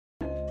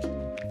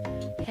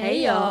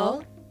Hey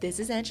y'all, this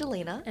is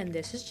Angelina. And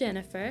this is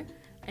Jennifer.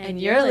 And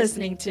you're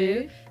listening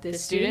to the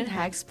Student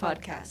Hacks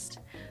Podcast.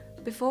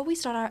 Before we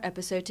start our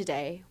episode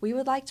today, we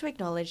would like to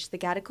acknowledge the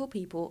Gadigal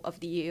people of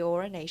the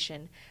Eora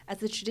Nation as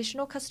the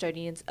traditional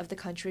custodians of the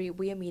country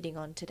we are meeting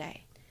on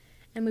today.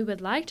 And we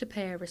would like to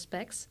pay our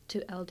respects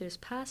to elders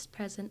past,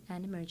 present,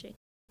 and emerging.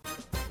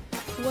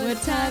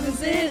 What time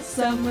is it?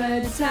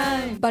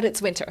 Summertime. But it's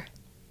winter.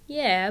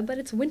 Yeah, but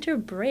it's winter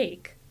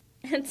break.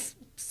 It's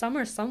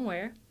summer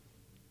somewhere.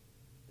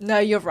 No,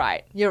 you're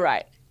right. You're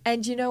right.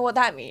 And you know what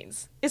that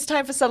means? It's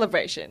time for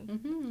celebration.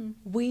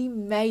 Mm-hmm. We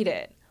made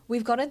it.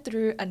 We've gotten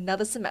through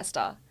another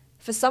semester.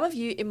 For some of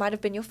you, it might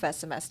have been your first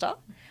semester.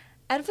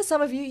 And for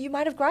some of you, you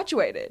might have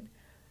graduated.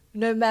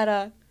 No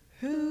matter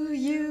who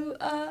you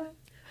are,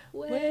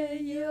 where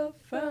you're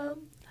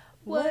from,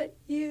 what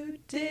you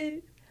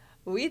did,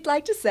 we'd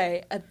like to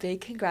say a big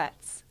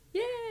congrats.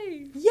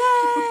 Yay!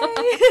 Yay!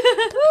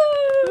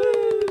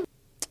 Woo!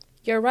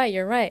 You're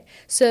right.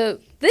 So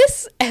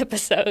this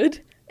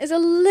episode is a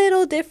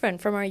little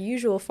different from our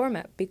usual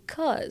format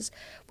because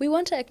we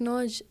want to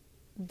acknowledge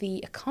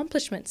the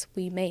accomplishments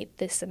we made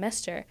this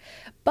semester,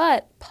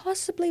 but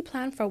possibly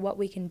plan for what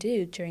we can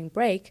do during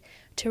break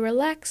to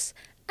relax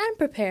and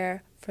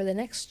prepare for the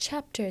next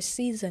chapter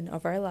season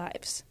of our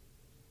lives.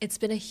 It's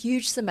been a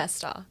huge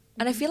semester,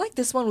 and I feel like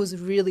this one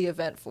was really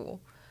eventful.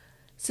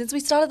 Since we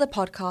started the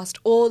podcast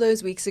all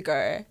those weeks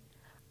ago,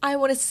 I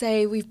want to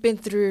say we've been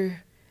through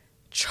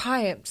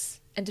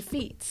triumphs and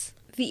defeats.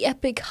 The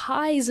epic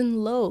highs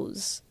and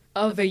lows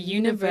of a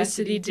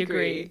university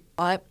degree.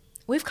 But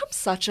we've come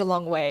such a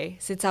long way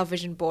since our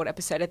vision board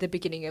episode at the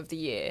beginning of the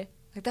year.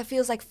 Like, that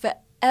feels like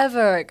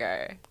forever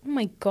ago. Oh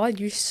my god,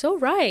 you're so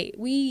right.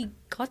 We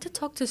got to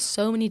talk to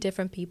so many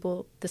different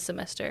people this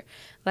semester.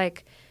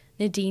 Like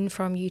Nadine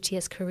from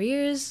UTS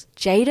Careers,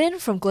 Jaden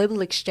from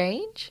Global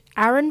Exchange,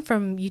 Aaron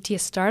from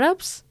UTS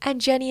Startups, and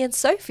Jenny and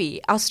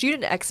Sophie, our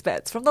student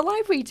experts from the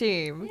library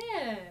team.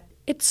 Yeah.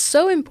 It's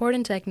so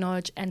important to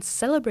acknowledge and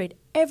celebrate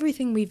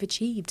everything we've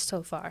achieved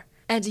so far.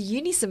 And a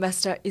uni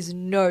semester is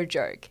no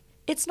joke.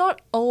 It's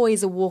not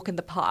always a walk in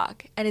the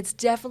park, and it's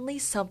definitely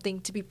something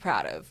to be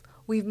proud of.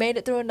 We've made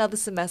it through another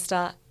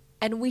semester,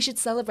 and we should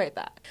celebrate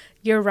that.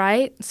 You're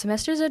right.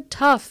 Semesters are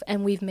tough,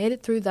 and we've made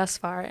it through thus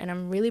far, and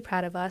I'm really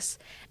proud of us.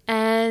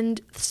 And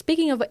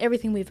speaking of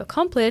everything we've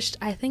accomplished,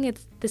 I think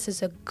this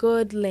is a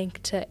good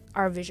link to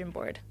our vision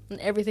board and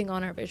everything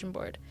on our vision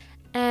board.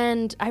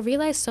 And I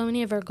realize so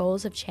many of our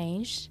goals have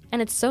changed,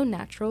 and it's so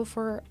natural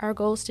for our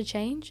goals to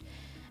change.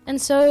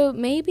 And so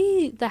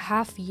maybe the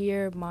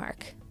half-year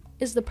mark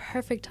is the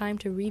perfect time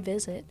to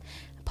revisit,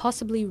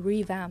 possibly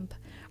revamp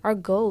our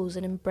goals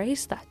and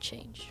embrace that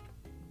change.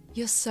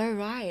 You're so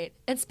right.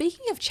 And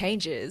speaking of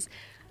changes,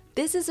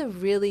 this is a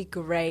really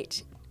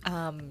great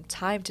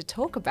time to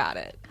talk about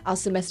it. Our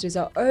semesters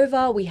are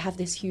over, we have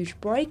this huge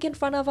break in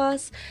front of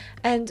us,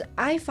 and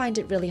I find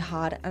it really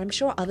hard, and I'm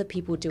sure other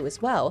people do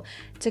as well,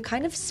 to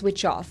kind of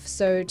switch off.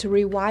 So to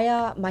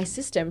rewire my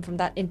system from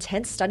that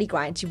intense study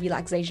grind to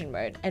relaxation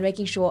mode and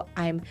making sure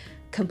I'm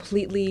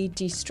completely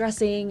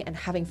de-stressing and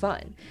having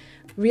fun.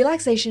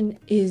 Relaxation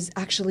is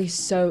actually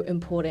so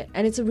important,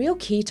 and it's a real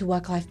key to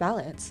work-life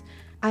balance.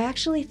 I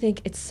actually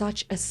think it's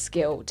such a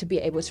skill to be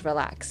able to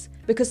relax,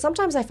 because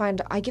sometimes I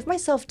find I give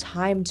myself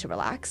time to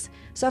relax,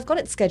 so I've got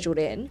it scheduled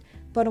in,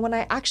 but when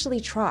I actually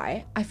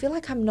try, I feel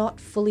like I'm not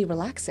fully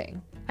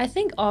relaxing. I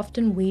think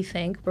often we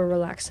think we're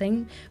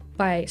relaxing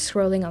by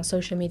scrolling on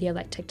social media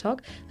like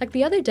TikTok. Like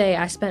the other day,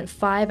 I spent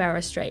 5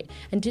 hours straight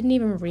and didn't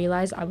even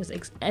realize I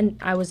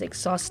was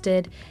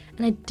exhausted,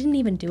 and I didn't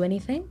even do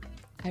anything.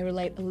 I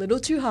relate a little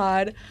too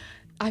hard.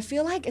 I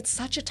feel like it's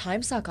such a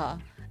time sucker.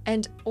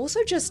 And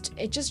also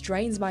it just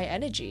drains my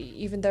energy,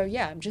 even though,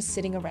 I'm just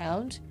sitting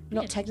around,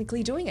 not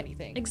technically doing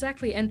anything.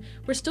 Exactly, and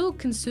we're still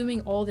consuming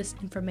all this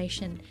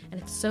information,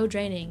 and it's so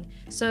draining.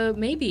 So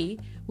maybe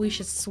we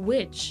should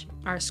switch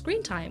our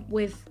screen time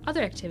with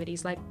other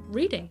activities like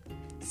reading.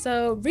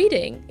 So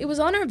reading, it was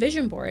on our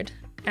vision board,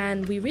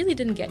 and we really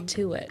didn't get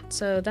to it.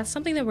 So that's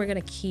something that we're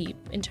going to keep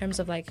in terms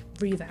of like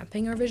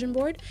revamping our vision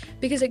board,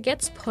 because it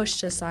gets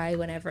pushed aside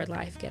whenever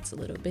life gets a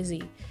little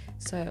busy.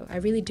 So I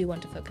really do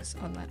want to focus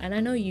on that. And I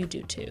know you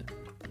do too.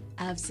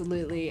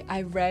 Absolutely.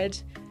 I read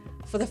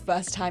for the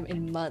first time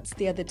in months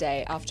the other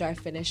day after I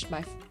finished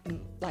my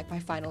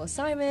final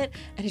assignment,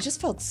 and it just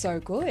felt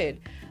so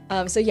good.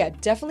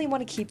 Definitely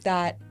want to keep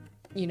that,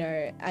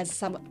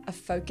 as a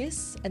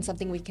focus and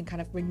something we can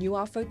kind of renew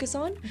our focus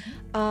on.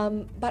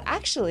 But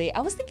actually,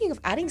 I was thinking of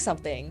adding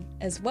something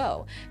as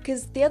well,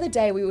 because the other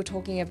day we were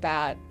talking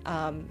about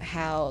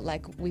how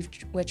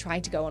we're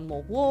trying to go on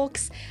more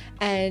walks,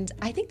 and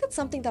I think that's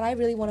something that I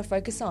really want to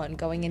focus on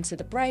going into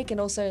the break and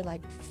also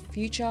like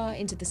future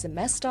into the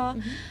semester,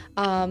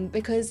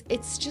 because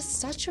it's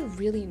just such a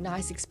really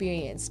nice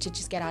experience to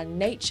just get out in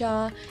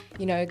nature,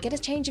 get a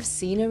change of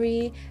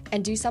scenery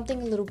and do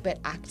something a little bit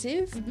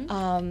active.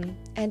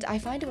 And I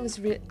find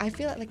I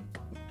feel like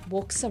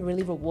walks are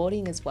really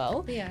rewarding as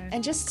well. Yeah.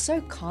 And just so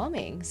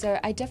calming. So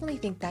I definitely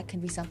think that can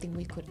be something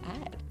we could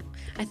add.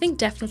 I think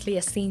definitely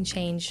a scene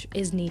change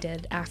is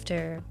needed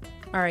after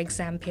our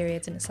exam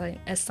periods and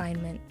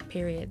assignment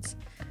periods,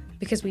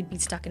 because we'd be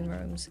stuck in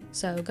rooms.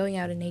 So going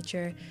out in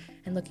nature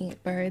and looking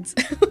at birds,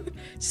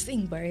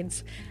 seeing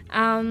birds.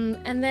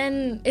 And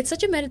then it's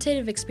such a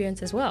meditative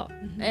experience as well.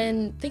 Mm-hmm.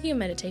 And thinking of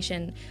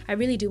meditation, I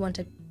really do want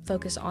to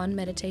focus on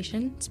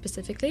meditation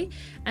specifically.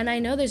 And I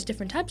know there's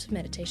different types of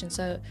meditation.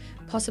 So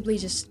possibly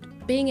just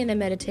being in a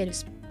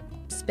meditative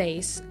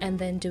space and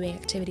then doing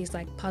activities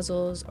like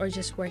puzzles or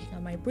just working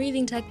on my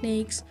breathing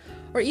techniques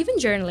or even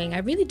journaling. I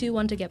really do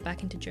want to get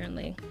back into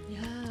journaling.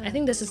 Yeah. I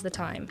think this is the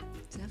time.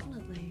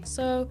 Definitely.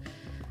 So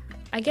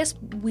I guess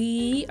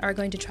we are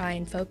going to try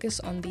and focus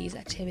on these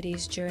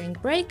activities during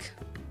break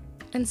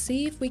and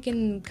see if we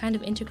can kind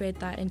of integrate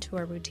that into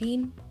our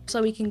routine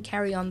so we can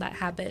carry on that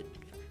habit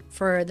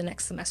for the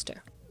next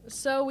semester.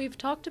 So we've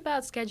talked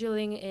about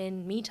scheduling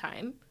in me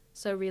time,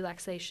 so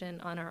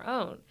relaxation on our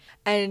own.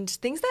 And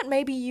things that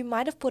maybe you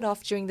might have put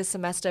off during the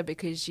semester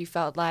because you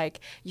felt like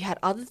you had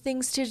other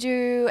things to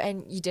do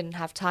and you didn't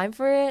have time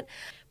for it.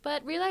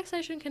 But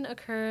relaxation can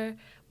occur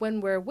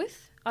when we're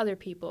with other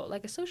people,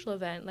 like a social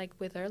event, like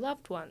with our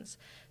loved ones.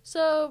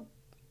 So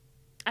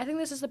I think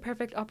this is the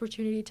perfect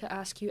opportunity to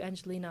ask you,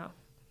 Angelina,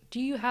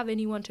 do you have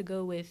anyone to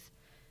go with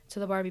to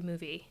the Barbie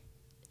movie?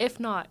 If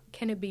not,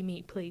 can it be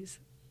me, please?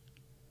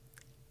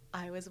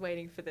 I was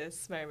waiting for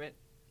this moment.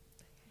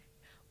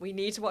 We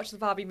need to watch the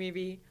Barbie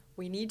movie.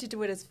 We need to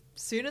do it as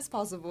soon as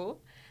possible.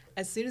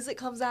 As soon as it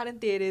comes out in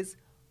theaters,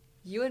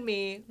 you and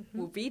me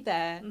will be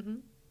there,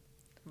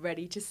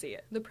 ready to see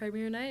it. The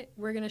premiere night,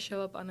 we're going to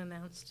show up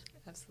unannounced.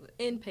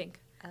 Absolutely. In pink.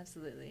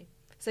 Absolutely.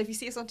 So if you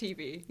see us on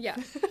TV... Yeah.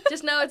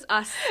 Just know it's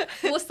us.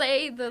 We'll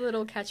say the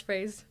little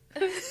catchphrase.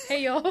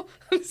 Hey, y'all.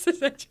 This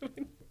is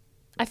Angelina.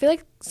 I feel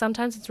like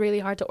sometimes it's really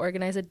hard to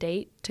organize a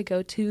date to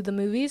go to the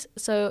movies.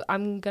 So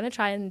I'm going to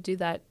try and do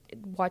that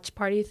watch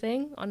party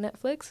thing on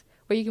Netflix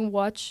where you can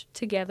watch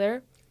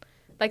together,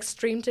 like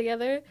stream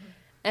together.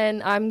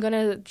 And I'm going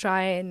to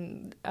try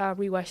and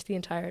rewatch the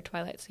entire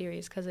Twilight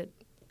series because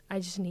I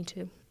just need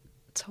to.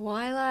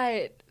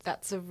 Twilight,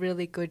 that's a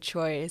really good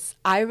choice.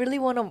 I really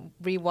want to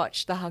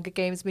rewatch the Hunger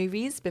Games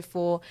movies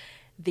before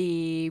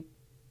the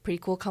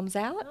prequel comes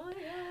out. Oh,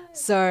 yeah.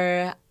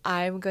 So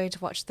I'm going to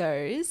watch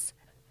those.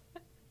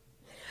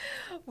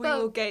 We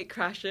will gate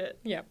crash it.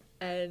 Yep.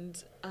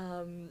 And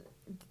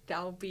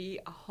that'll be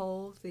a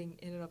whole thing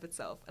in and of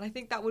itself. And I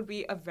think that would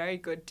be a very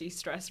good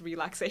de-stress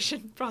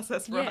relaxation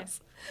process for us.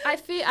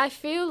 I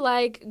feel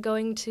like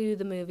going to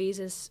the movies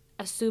is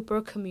a super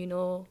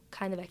communal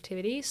kind of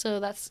activity. So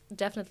that's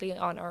definitely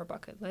on our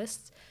bucket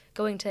list.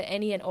 Going to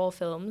any and all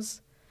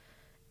films.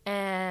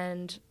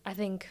 And I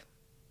think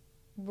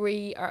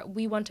we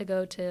want to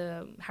go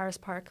to Harris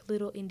Park,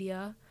 Little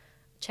India,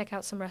 check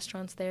out some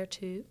restaurants there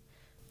too.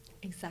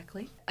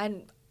 Exactly.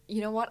 And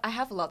you know what? I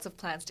have lots of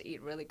plans to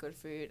eat really good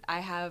food. I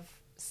have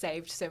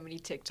saved so many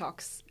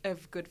TikToks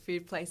of good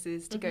food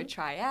places to go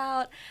try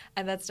out.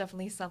 And that's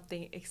definitely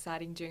something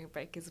exciting during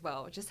break as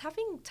well. Just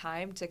having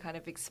time to kind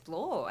of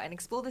explore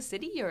the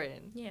city you're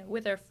in. Yeah,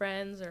 with our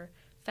friends or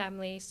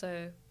family.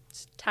 So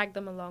just tag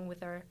them along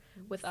with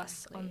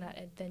us on that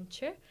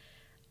adventure.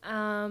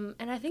 And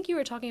I think you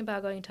were talking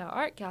about going to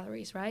art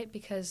galleries, right?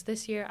 Because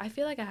this year I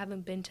feel like I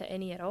haven't been to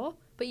any at all.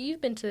 But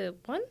you've been to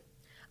one?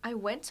 I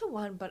went to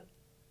one, but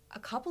a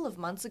couple of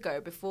months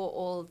ago before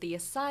all the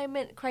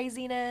assignment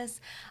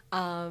craziness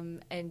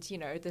and, you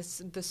know,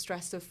 the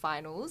stress of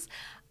finals.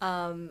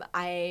 But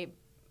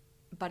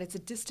it's a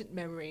distant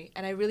memory,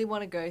 and I really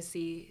want to go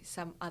see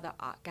some other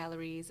art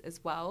galleries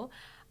as well.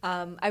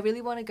 I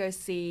really want to go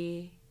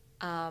see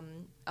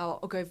or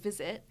go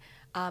visit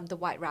the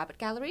White Rabbit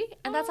Gallery,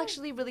 and that's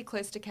actually really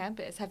close to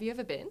campus. Have you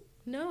ever been?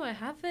 No, I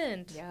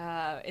haven't.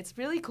 Yeah, it's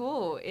really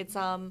cool.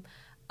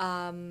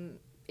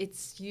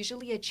 It's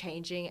usually a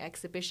changing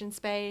exhibition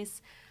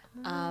space,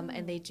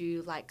 and they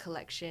do like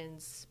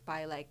collections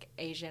by like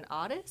Asian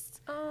artists.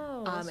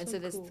 Oh, and so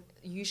there's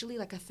usually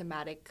like a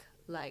thematic,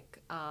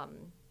 like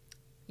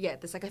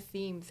there's like a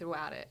theme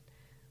throughout it,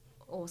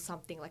 or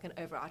something like an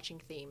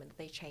overarching theme, and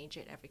they change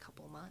it every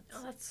couple of months.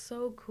 Oh, that's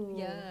so cool.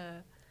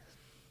 Yeah.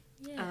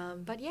 Yeah.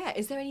 But yeah,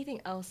 is there anything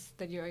else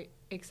that you're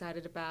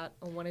excited about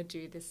or want to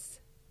do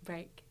this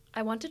break?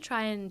 I want to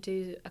try and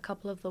do a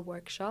couple of the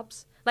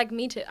workshops. Like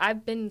me too.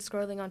 I've been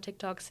scrolling on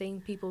TikTok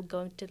seeing people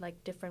going to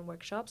like different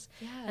workshops.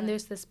 Yeah. And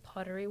there's this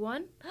pottery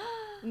one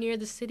near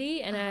the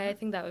city, and I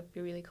think that would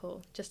be really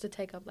cool just to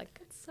take up like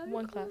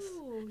one class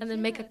and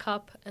then make a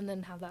cup and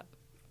then have that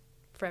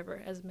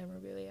forever as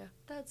memorabilia.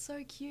 That's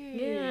so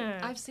cute. Yeah.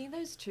 I've seen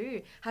those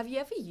too. Have you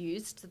ever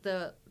used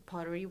the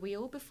pottery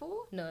wheel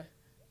before? No.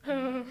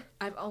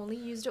 I've only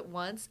used it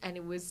once and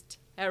it was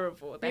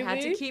terrible. They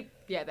really? had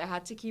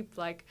to keep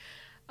like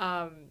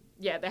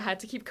they had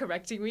to keep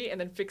correcting me and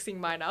then fixing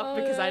mine up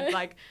because I'd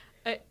like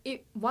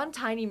one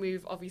tiny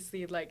move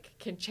obviously like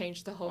can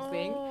change the whole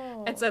thing,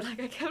 and so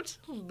like I kept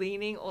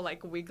leaning or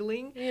like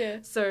wiggling. Yeah.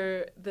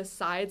 So the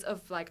sides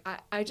of like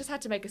I just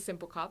had to make a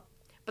simple cup,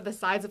 but the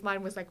sides of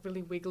mine was like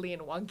really wiggly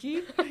and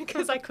wonky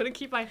because I couldn't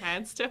keep my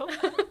hands still.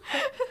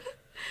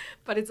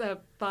 But it's a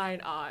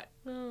fine art.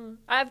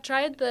 I've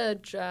tried the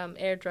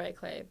air dry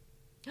clay,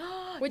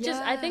 which is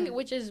I think Yeah.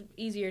 which is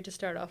easier to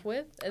start off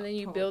with, and then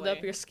you build up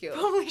Probably. your skill.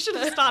 Probably should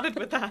have started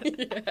with that.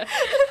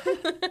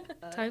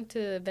 Time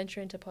to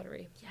venture into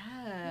pottery.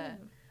 Yeah.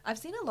 I've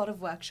seen a lot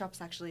of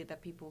workshops actually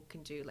that people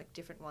can do, like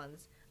different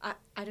ones.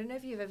 I don't know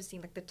if you've ever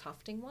seen like the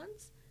tufting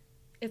ones.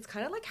 It's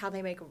kind of like how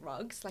they make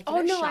rugs. Like, you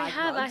Oh, know, no, I shag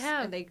have, rugs,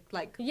 have. And they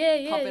like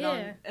Yeah, pop it yeah.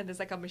 on and there's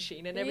like a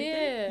machine and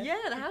everything.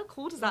 Yeah. Yeah, how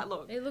cool does that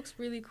look? It looks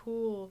really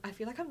cool. I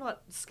feel like I'm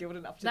not skilled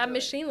enough to That do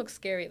machine looks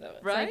scary though.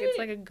 It's Right? it's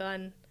like a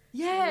gun.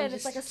 Yeah, You and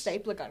it's like a just-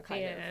 stapler gun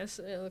kind of. Yes,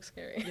 it looks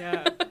scary.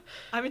 Yeah.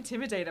 I'm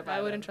intimidated by it.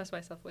 I wouldn't trust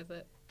myself with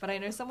it. But I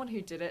know someone who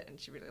did it and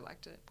she really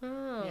liked it.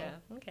 Oh, Yeah.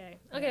 okay.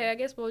 Yeah. Okay, I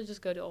guess we'll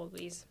just go to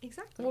Oldby's.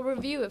 Exactly. We'll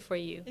review it for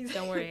you. Exactly.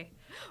 Don't worry.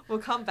 We'll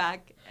come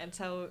back and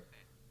tell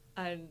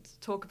and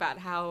talk about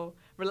how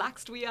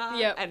relaxed we are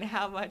Yep. and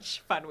how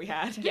much fun we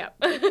had.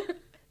 Yep.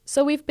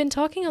 So we've been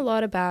talking a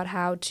lot about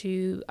how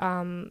to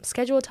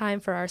schedule time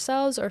for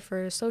ourselves or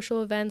for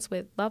social events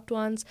with loved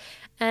ones.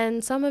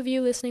 And some of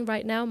you listening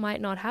right now might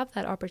not have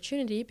that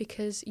opportunity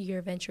because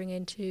you're venturing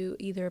into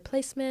either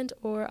placement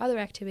or other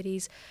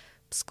activities,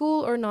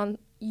 school or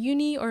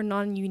non-uni or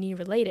non-uni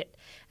related.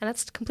 And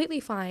that's completely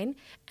fine.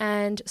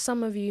 And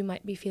some of you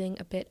might be feeling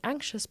a bit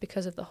anxious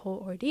because of the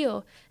whole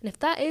ordeal. And if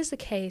that is the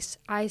case,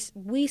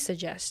 we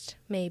suggest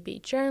maybe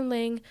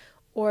journaling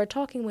or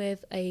talking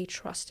with a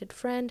trusted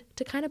friend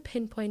to kind of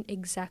pinpoint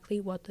exactly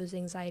what those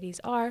anxieties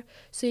are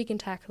so you can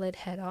tackle it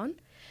head on.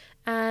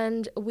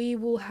 And we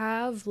will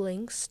have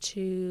links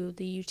to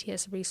the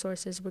UTS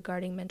resources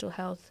regarding mental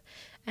health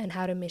and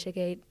how to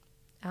mitigate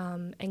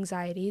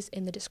anxieties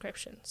in the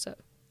description. So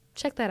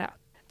check that out.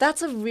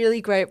 That's a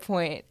really great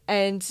point.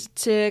 And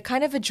to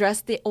kind of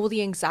address all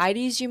the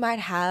anxieties you might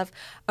have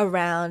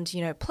around,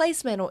 you know,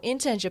 placement or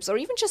internships or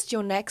even just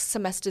your next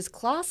semester's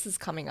classes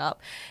coming up,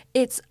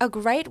 it's a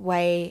great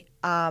way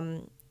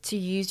to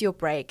use your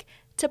break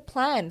to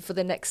plan for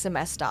the next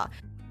semester.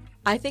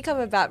 I think I'm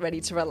about ready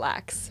to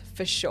relax,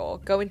 for sure.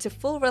 Go into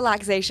full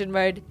relaxation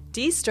mode,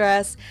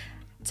 de-stress,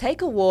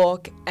 take a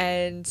walk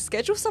and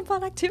schedule some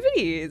fun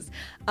activities.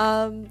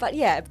 But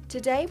yeah,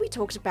 today we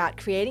talked about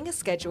creating a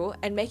schedule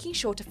and making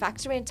sure to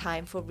factor in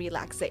time for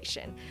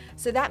relaxation.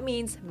 So that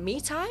means me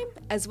time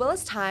as well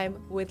as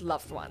time with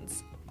loved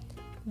ones.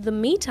 The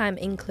me time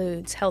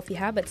includes healthy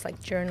habits like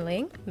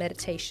journaling,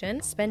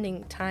 meditation,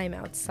 spending time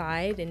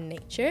outside in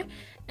nature,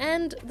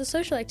 and the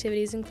social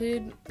activities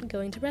include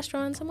going to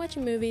restaurants and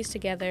watching movies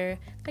together,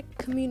 like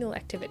communal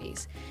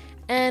activities.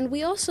 And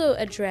we also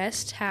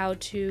addressed how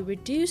to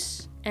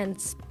reduce and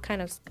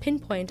kind of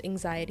pinpoint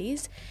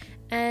anxieties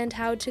and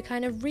how to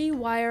kind of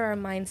rewire our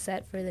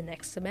mindset for the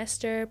next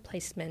semester,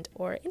 placement,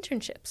 or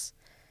internships.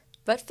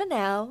 But for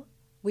now,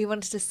 we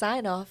wanted to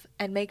sign off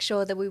and make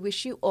sure that we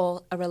wish you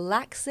all a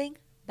relaxing,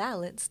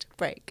 balanced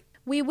break.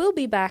 We will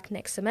be back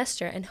next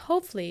semester and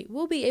hopefully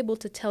we'll be able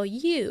to tell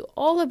you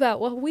all about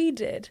what we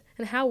did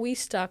and how we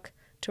stuck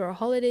to our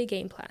holiday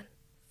game plan.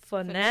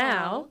 For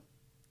now,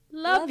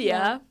 love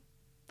ya.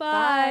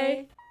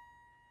 Bye.